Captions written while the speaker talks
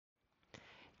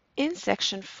In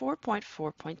section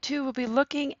 4.4.2, we'll be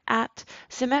looking at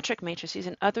symmetric matrices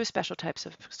and other special types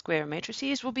of square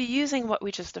matrices. We'll be using what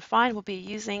we just defined. We'll be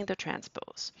using the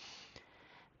transpose.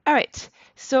 All right,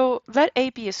 so let A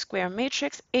be a square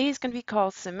matrix. A is going to be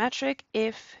called symmetric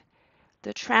if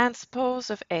the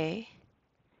transpose of A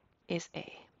is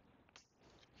A.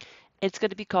 It's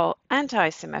going to be called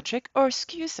anti-symmetric or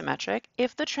skew-symmetric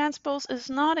if the transpose is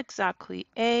not exactly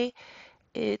A,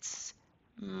 it's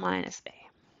minus A.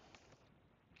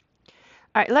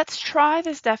 All right, let's try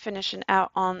this definition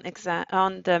out on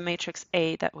the matrix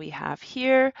A that we have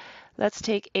here. Let's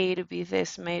take A to be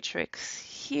this matrix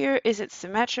here. Is it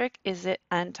symmetric? Is it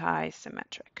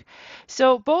anti-symmetric?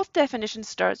 So both definitions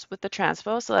starts with the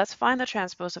transpose. So let's find the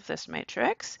transpose of this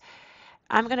matrix.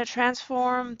 I'm going to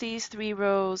transform these 3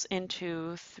 rows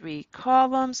into 3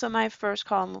 columns. So my first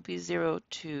column will be 0,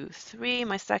 2, 3.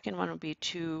 My second one will be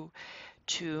 2,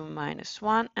 2, minus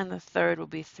 1. And the third will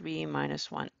be 3, minus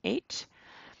 1, 8.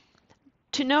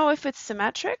 To know if it's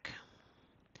symmetric,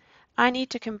 I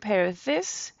need to compare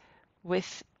this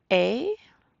with A.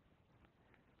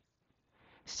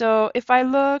 So if I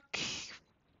look,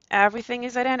 everything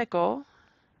is identical.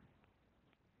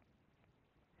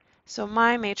 So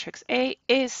my matrix A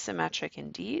is symmetric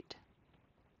indeed.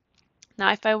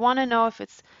 Now, if I want to know if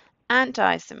it's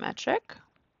anti-symmetric,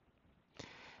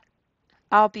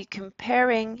 I'll be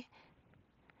comparing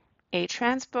A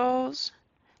transpose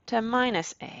to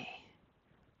minus A.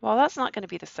 Well, that's not going to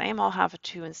be the same. I'll have a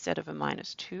 2 instead of a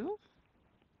minus 2.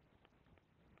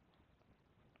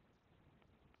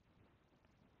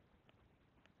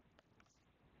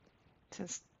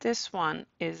 Since this one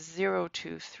is 0,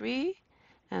 2, 3,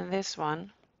 and this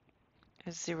one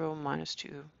is 0, minus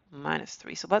 2, minus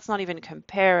 3. So let's not even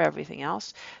compare everything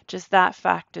else. Just that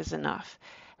fact is enough.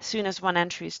 As soon as one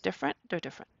entry is different, they're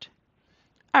different.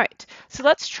 All right, so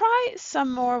let's try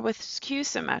some more with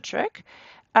skew-symmetric.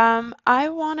 I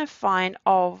want to find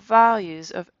all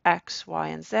values of x, y,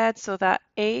 and z so that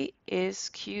A is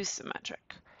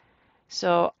skew-symmetric.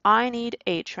 So I need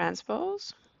A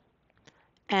transpose,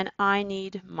 and I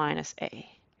need minus A.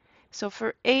 So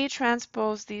for A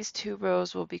transpose, these 2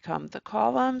 rows will become the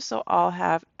columns. So I'll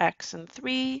have x and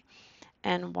 3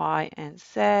 and y and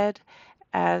z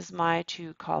as my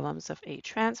 2 columns of A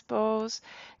transpose.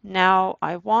 Now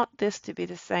I want this to be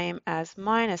the same as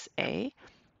minus A.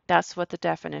 That's what the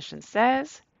definition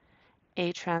says.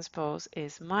 A transpose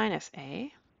is minus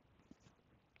A.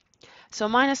 So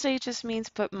minus A just means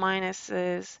put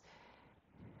minuses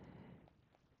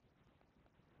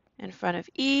in front of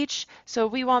each. So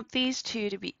we want these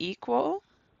 2 to be equal.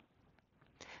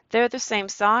 They're the same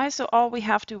size, so all we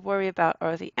have to worry about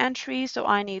are the entries. So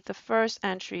I need the first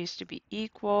entries to be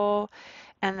equal,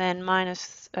 and then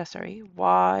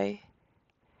y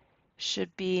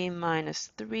should be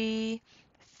minus 3,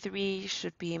 3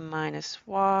 should be minus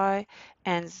y,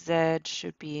 and z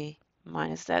should be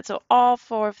minus z. So all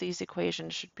 4 of these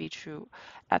equations should be true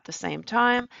at the same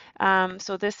time.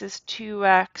 So this is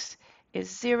 2x is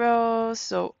 0,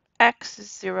 so x is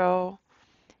 0.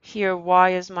 Here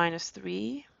y is minus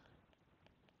 3.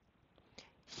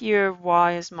 Here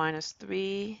y is minus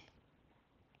 3.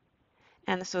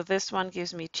 And so this one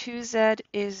gives me 2z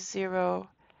is 0.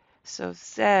 So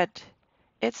z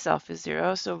itself is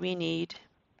 0. So we need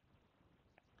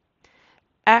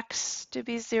x to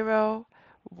be 0,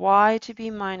 y to be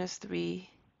minus 3,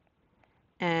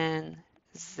 and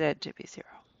z to be 0.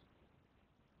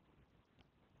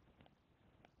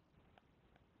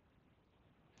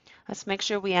 Let's make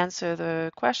sure we answer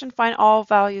the question. Find all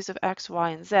values of x,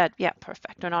 y, and z. Yeah,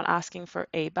 perfect. They're not asking for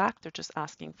A back. They're just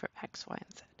asking for x, y,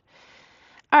 and z.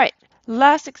 All right,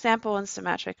 last example in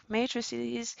symmetric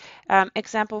matrices,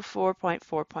 example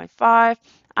 4.4.5.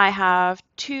 I have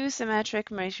 2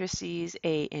 symmetric matrices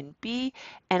A and B,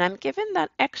 and I'm given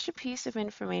that extra piece of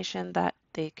information that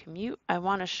they commute. I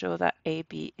want to show that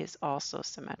AB is also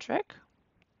symmetric.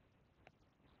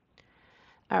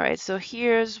 All right, so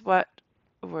here's what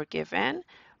we're given.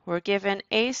 We're given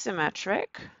asymmetric,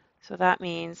 so that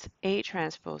means A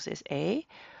transpose is A.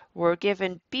 We're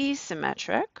given B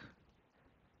symmetric,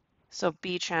 so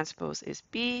B transpose is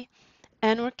B.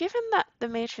 And we're given that the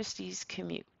matrices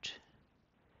commute.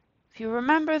 If you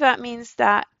remember, that means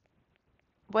that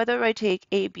whether I take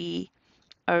AB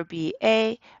or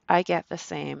BA, I get the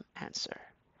same answer.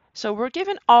 So we're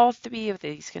given all 3 of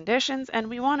these conditions, and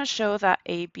we want to show that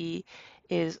AB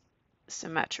is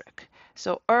symmetric.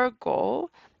 So our goal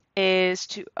is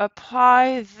to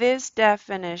apply this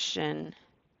definition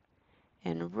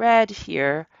in red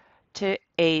here to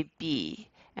AB.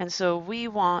 And so we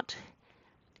want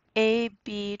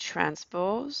AB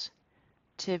transpose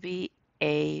to be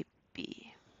AB.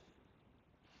 AB.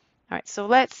 All right, so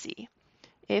let's see.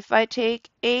 If I take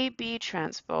AB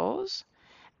transpose,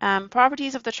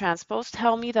 properties of the transpose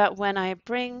tell me that when I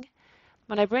bring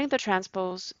the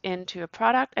transpose into a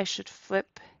product, I should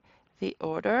flip the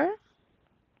order.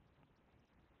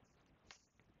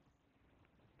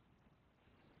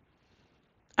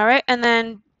 All right, and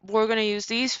then we're going to use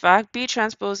these facts. B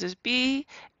transpose is B,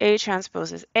 A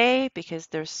transpose is A because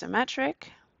they're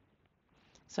symmetric.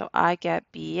 So I get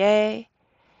BA.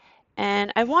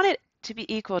 And I want it to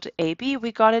be equal to AB.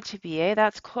 We got it to be A.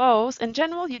 That's close. In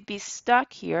general, you'd be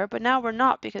stuck here, but now we're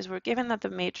not because we're given that the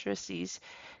matrices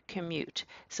commute.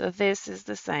 So this is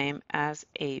the same as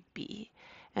AB.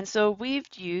 And so we've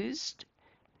used,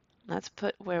 let's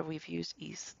put where we've used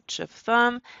each of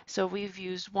them. So we've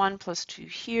used 1 plus 2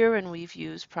 here, and we've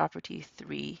used property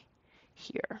 3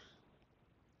 here.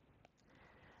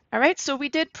 All right, so we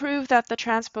did prove that the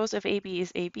transpose of AB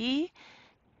is AB.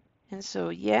 And so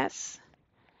yes,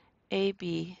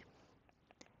 AB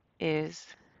is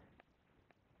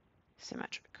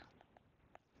symmetric.